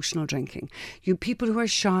of emotional drinking. People who are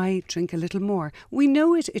shy drink a little more. We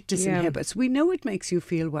know it disinhibits. We know it makes you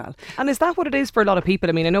feel well. And is that what it is for a lot of people?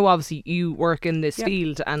 I mean, I know obviously you work in this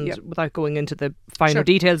field, and without going into the finer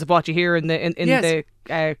details of what you hear in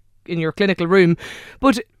your clinical room,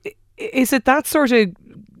 but is it that sort of?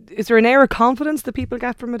 Is there an air of confidence that people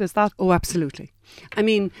get from it? Is that? Oh, absolutely. I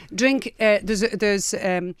mean, drink. There's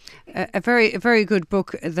a very good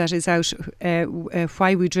book that is out,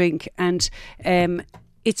 Why We Drink, and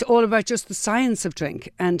it's all about just the science of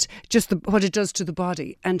drink and just what it does to the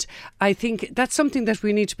body. And I think that's something that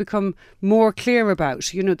we need to become more clear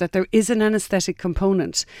about, that there is an anaesthetic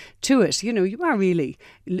component to it. You are really,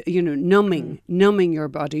 numbing your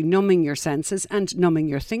body, numbing your senses and numbing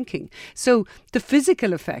your thinking. So the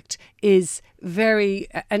physical effect is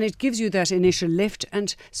and it gives you that initial lift.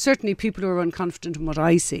 And certainly people who are unconfident, and what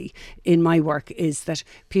I see in my work is that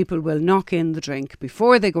people will knock in the drink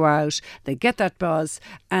before they go out, they get that buzz,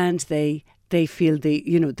 and they feel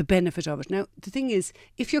the benefit of it. Now, the thing is,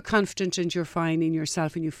 if you're confident and you're fine in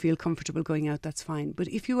yourself and you feel comfortable going out, that's fine. But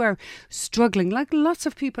if you are struggling, like lots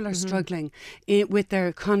of people are struggling with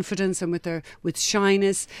their confidence and with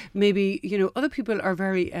shyness, maybe, other people are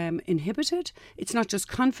very inhibited. It's not just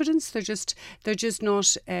confidence. They're just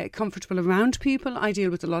not comfortable around people. I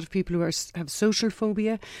deal with a lot of people who have social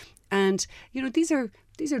phobia. And,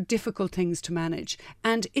 these are difficult things to manage,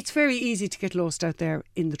 and it's very easy to get lost out there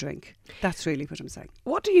in the drink. That's really what I'm saying.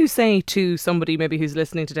 What do you say to somebody maybe who's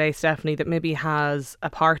listening today, Stephanie, that maybe has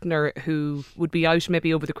a partner who would be out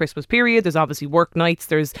maybe over the Christmas period? There's obviously work nights,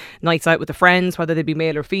 there's nights out with the friends, whether they be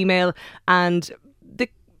male or female, and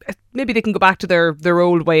maybe they can go back to their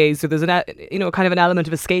old ways. So there's kind of an element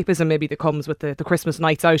of escapism maybe that comes with the Christmas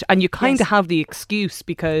nights out, and you kind of have the excuse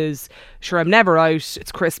because sure, I'm never out,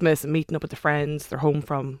 it's Christmas, I'm meeting up with the friends, they're home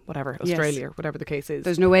from whatever, Australia, or whatever the case is.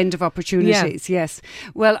 There's no end of opportunities. Yes.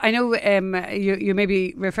 Well, I know you may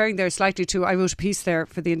be referring there slightly to, I wrote a piece there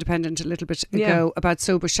for The Independent a little bit ago about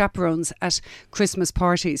sober chaperones at Christmas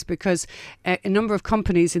parties, because a number of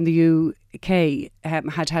companies in the UK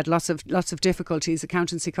had lots of difficulties.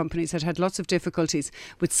 Accountancy companies had lots of difficulties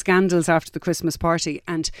with scandals after the Christmas party,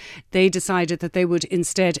 and they decided that they would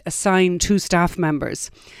instead assign 2 staff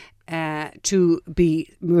members to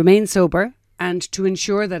remain sober and to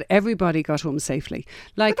ensure that everybody got home safely.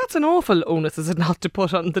 But that's an awful onus, is it not, to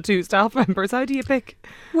put on the 2 staff members? How do you pick?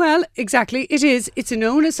 Well, exactly. It is. It's an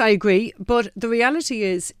onus, I agree. But the reality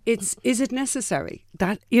is it necessary?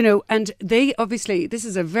 That, and they obviously, this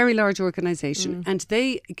is a very large organisation, and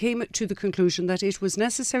they came to the conclusion that it was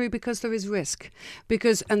necessary because there is risk.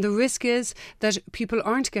 And the risk is that people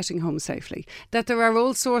aren't getting home safely, that there are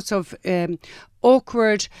all sorts of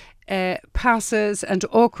awkward passes and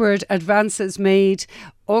awkward advances made,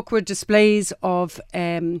 awkward displays of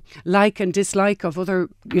like and dislike of other,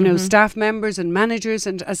 staff members and managers.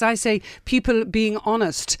 And as I say, people being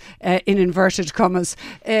honest, in inverted commas,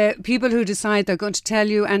 people who decide they're going to tell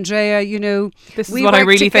you, Andrea, this is what I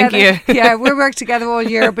really think of you. Yeah, we work together all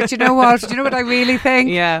year, but you know what? Do you know what I really think?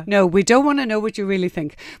 Yeah. No, we don't want to know what you really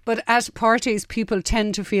think. But at parties, people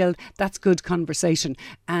tend to feel that's good conversation.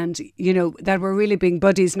 And, that we're really being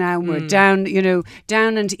buddies now. We're down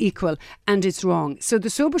and equal. And it's wrong. So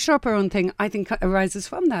the sober chaperone thing, I think, arises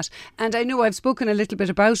from that. And I know I've spoken a little bit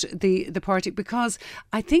about the party because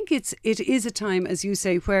I think it is a time, as you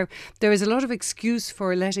say, where there is a lot of excuse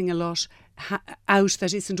for letting a lot out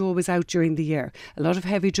that isn't always out during the year. A lot of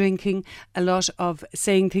heavy drinking, a lot of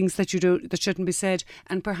saying things that shouldn't be said,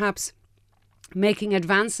 and perhaps making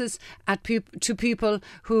advances to people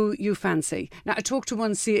who you fancy. Now, I talked to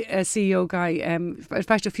one CEO guy, in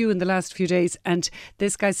fact a few in the last few days, and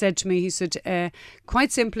this guy said to me, he said,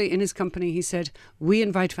 quite simply in his company, he said, we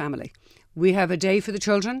invite family. We have a day for the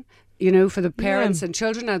children, for the parents and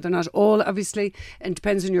children. Now, they're not all, obviously, and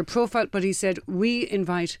depends on your profile, but he said, we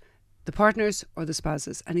invite the partners or the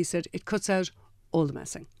spouses. And he said, it cuts out all the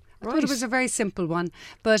messing. I thought it was a very simple one,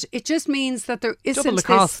 but it just means that there isn't double the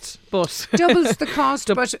cost, but doubles the cost,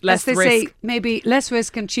 but less as they risk. say, maybe less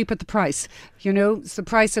risk and cheap at the price. You know, the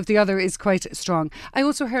price of the other is quite strong. I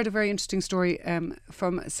also heard a very interesting story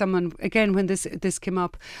from someone, again, when this came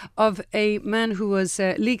up, of a man who was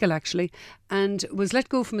legal actually, and was let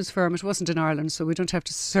go from his firm. It wasn't in Ireland, so we don't have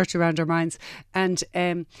to search around our minds, and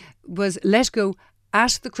was let go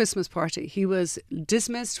at the Christmas party. He was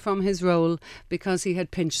dismissed from his role because he had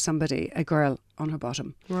pinched somebody, a girl, on her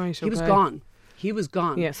bottom. Right, He was okay. gone. He was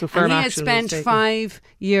gone. Yeah, so firm and he had action was spent taken. 5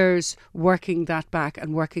 years working that back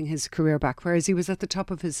and working his career back, whereas he was at the top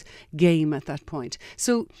of his game at that point.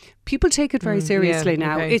 So people take it very seriously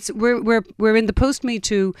now. okay. It's we're in the post Me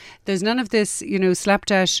Too. There's none of this, you know,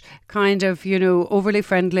 slapdash kind of, you know, overly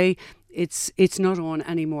friendly. It's not on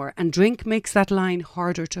anymore, and drink makes that line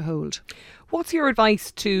harder to hold. What's your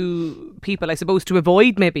advice to people, I suppose, to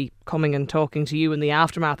avoid maybe coming and talking to you in the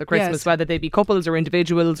aftermath of Christmas, Yes. whether they be couples or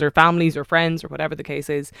individuals or families or friends or whatever the case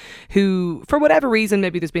is, who, for whatever reason,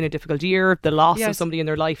 maybe there's been a difficult year, the loss of Yes. somebody in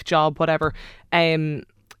their life, job, whatever,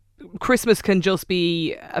 Christmas can just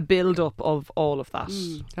be a build-up of all of that.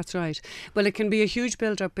 That's right. Well, it can be a huge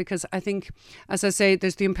build-up because I think, as I say,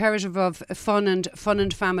 there's the imperative of fun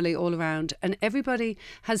and family all around, and everybody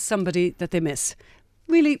has somebody that they miss.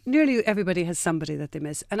 Really, nearly everybody has somebody that they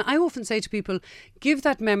miss. And I often say to people, give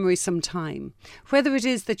that memory some time. Whether it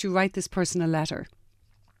is that you write this person a letter,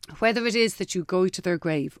 whether it is that you go to their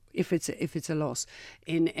grave, if it's a loss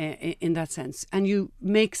in that sense, and you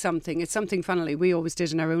make something. It's something, funnily, we always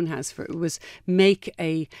did in our own house. It was make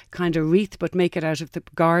a kind of wreath, but make it out of the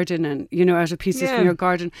garden and, you know, out of pieces from your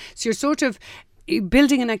garden. So you're sort of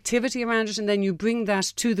building an activity around it, and then you bring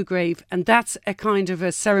that to the grave, and that's a kind of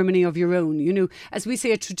a ceremony of your own, you know, as we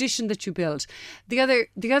say, a tradition that you build. The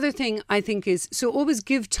other thing I think is, so always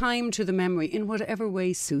give time to the memory in whatever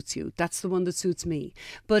way suits you. That's the one that suits me,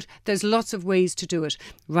 but there's lots of ways to do it.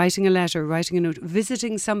 Writing a letter, writing a note,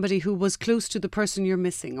 visiting somebody who was close to the person you're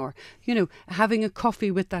missing, or, you know, having a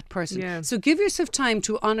coffee with that person. Yeah. So give yourself time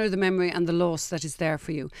to honour the memory and the loss that is there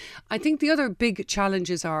for you. I think the other big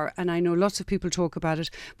challenges are, and I know lots of people talk about it,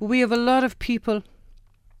 but we have a lot of people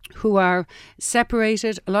who are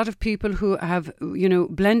separated, a lot of people who have, you know,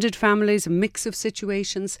 blended families, a mix of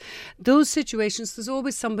situations. Those situations, there's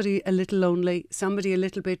always somebody a little lonely, somebody a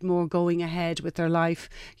little bit more going ahead with their life.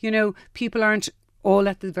 You know, people aren't all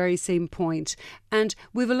at the very same point. And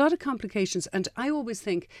we have a lot of complications. And I always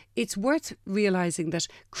think it's worth realising that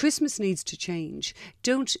Christmas needs to change.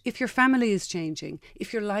 If your family is changing,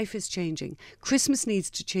 if your life is changing, Christmas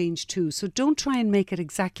needs to change too. So don't try and make it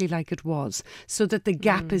exactly like it was, so that the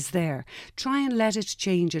gap is there. Try and let it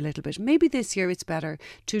change a little bit. Maybe this year it's better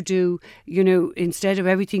to do, you know, instead of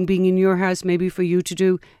everything being in your house, maybe for you to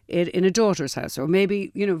do it in a daughter's house, or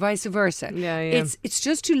maybe, you know, vice versa. Yeah. It's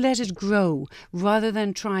just to let it grow rather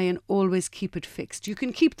than try and always keep it fixed. You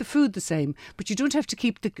can keep the food the same, but you don't have to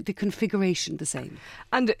keep the configuration the same.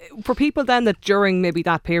 And for people then that during maybe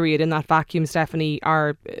that period in that vacuum, Stephanie,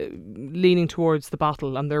 are leaning towards the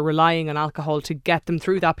bottle and they're relying on alcohol to get them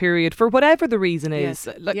through that period for whatever the reason is,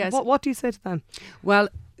 Yes. what do you say to them? Well,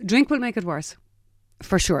 drink will make it worse,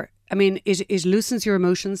 for sure. I mean, it loosens your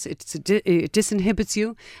emotions, it disinhibits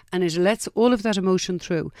you, and it lets all of that emotion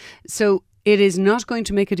through. So it is not going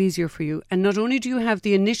to make it easier for you. And not only do you have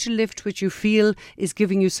the initial lift, which you feel is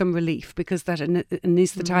giving you some relief, because that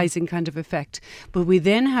anaesthetising kind of effect, but we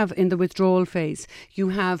then have, in the withdrawal phase, you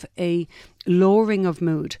have a lowering of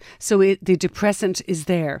mood. So the depressant is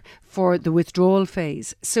there for the withdrawal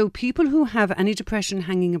phase. So people who have any depression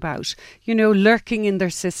hanging about, you know, lurking in their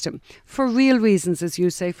system for real reasons, as you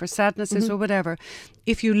say, for sadnesses or whatever,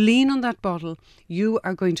 if you lean on that bottle, you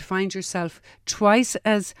are going to find yourself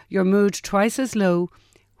your mood twice as low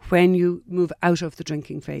when you move out of the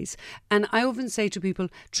drinking phase. And I often say to people,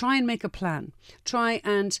 try and make a plan. Try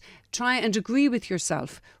and agree with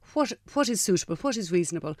yourself. What is suitable? What is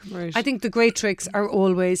reasonable? Right. I think the great tricks are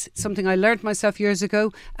always something I learned myself years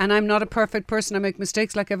ago, and I'm not a perfect person. I make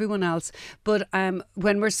mistakes like everyone else. But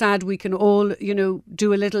when we're sad, we can all, you know,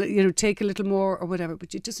 do a little, you know, take a little more or whatever.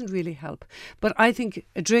 But it doesn't really help. But I think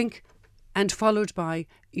a drink, and followed by,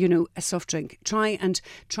 you know, a soft drink. Try and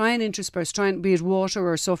intersperse, be it water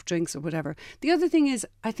or soft drinks or whatever. The other thing is,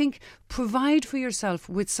 I think, provide for yourself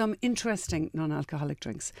with some interesting non-alcoholic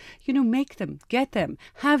drinks. You know, make them, get them,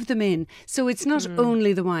 have them in. So it's not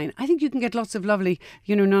only the wine. I think you can get lots of lovely,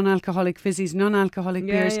 you know, non-alcoholic fizzies, non-alcoholic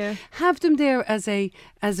beers. Yeah. Have them there as a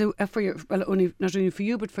for your, well, not only for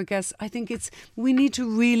you but for guests. I think we need to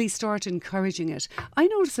really start encouraging it. I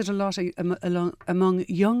notice it a lot among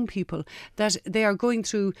young people, that they are going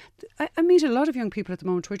through to, I meet a lot of young people at the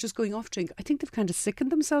moment who are just going off drink. I think they've kind of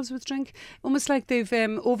sickened themselves with drink, almost like they've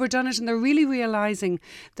overdone it, and they're really realising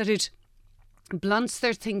that it blunts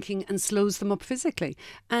their thinking and slows them up physically.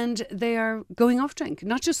 And they are going off drink,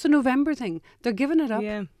 not just the November thing. They're giving it up.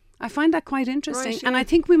 Yeah. I find that quite interesting. Right, And yeah. I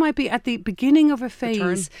think we might be at the beginning of a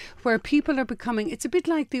phase where people are becoming, it's a bit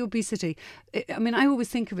like the obesity. I mean, I always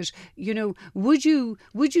think of it, you know, would you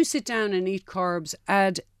sit down and eat carbs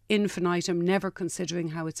ad infinitum, never considering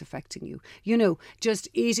how it's affecting you? You know, just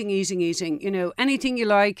eating, you know, anything you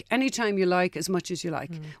like, anytime you like, as much as you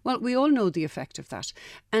like. Well, we all know the effect of that.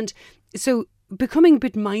 And so becoming a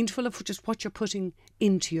bit mindful of just what you're putting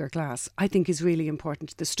into your glass, I think, is really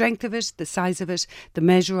important. The strength of it, the size of it, the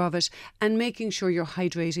measure of it, and making sure you're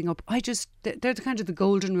hydrating up. They're the kind of the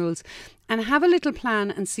golden rules. And have a little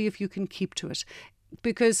plan and see if you can keep to it.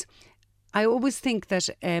 Because I always think that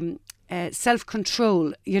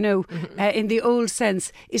self-control, you know, in the old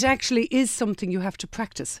sense, it actually is something you have to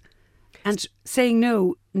practice. And saying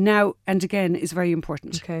no now and again is very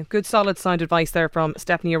important. Okay, good solid sound advice there from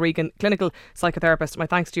Stephanie O'Regan, clinical psychotherapist. My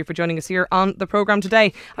thanks to you for joining us here on the programme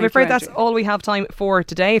today. I'm afraid that's all we have time for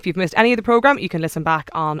today. If you've missed any of the programme, you can listen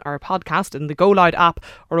back on our podcast in the Go Loud app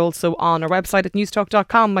or also on our website at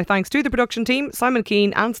newstalk.com. My thanks to the production team, Simon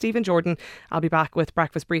Keane and Stephen Jordan. I'll be back with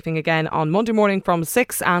Breakfast Briefing again on Monday morning from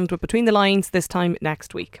 6 and with Between the Lines this time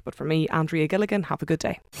next week. But for me, Andrea Gilligan, have a good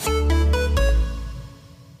day.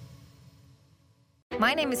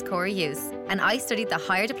 My name is Cora Hughes, and I studied the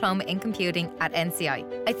Higher Diploma in Computing at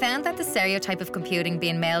NCI. I found that the stereotype of computing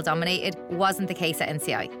being male-dominated wasn't the case at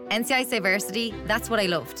NCI. NCI's diversity, that's what I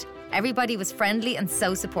loved. Everybody was friendly and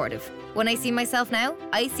so supportive. When I see myself now,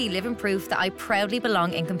 I see living proof that I proudly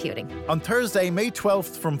belong in computing. On Thursday, May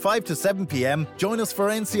 12th from 5 to 7 p.m, join us for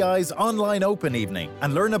NCI's online open evening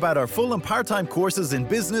and learn about our full and part-time courses in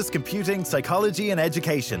business, computing, psychology and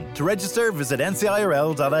education. To register, visit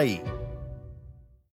ncirl.ie.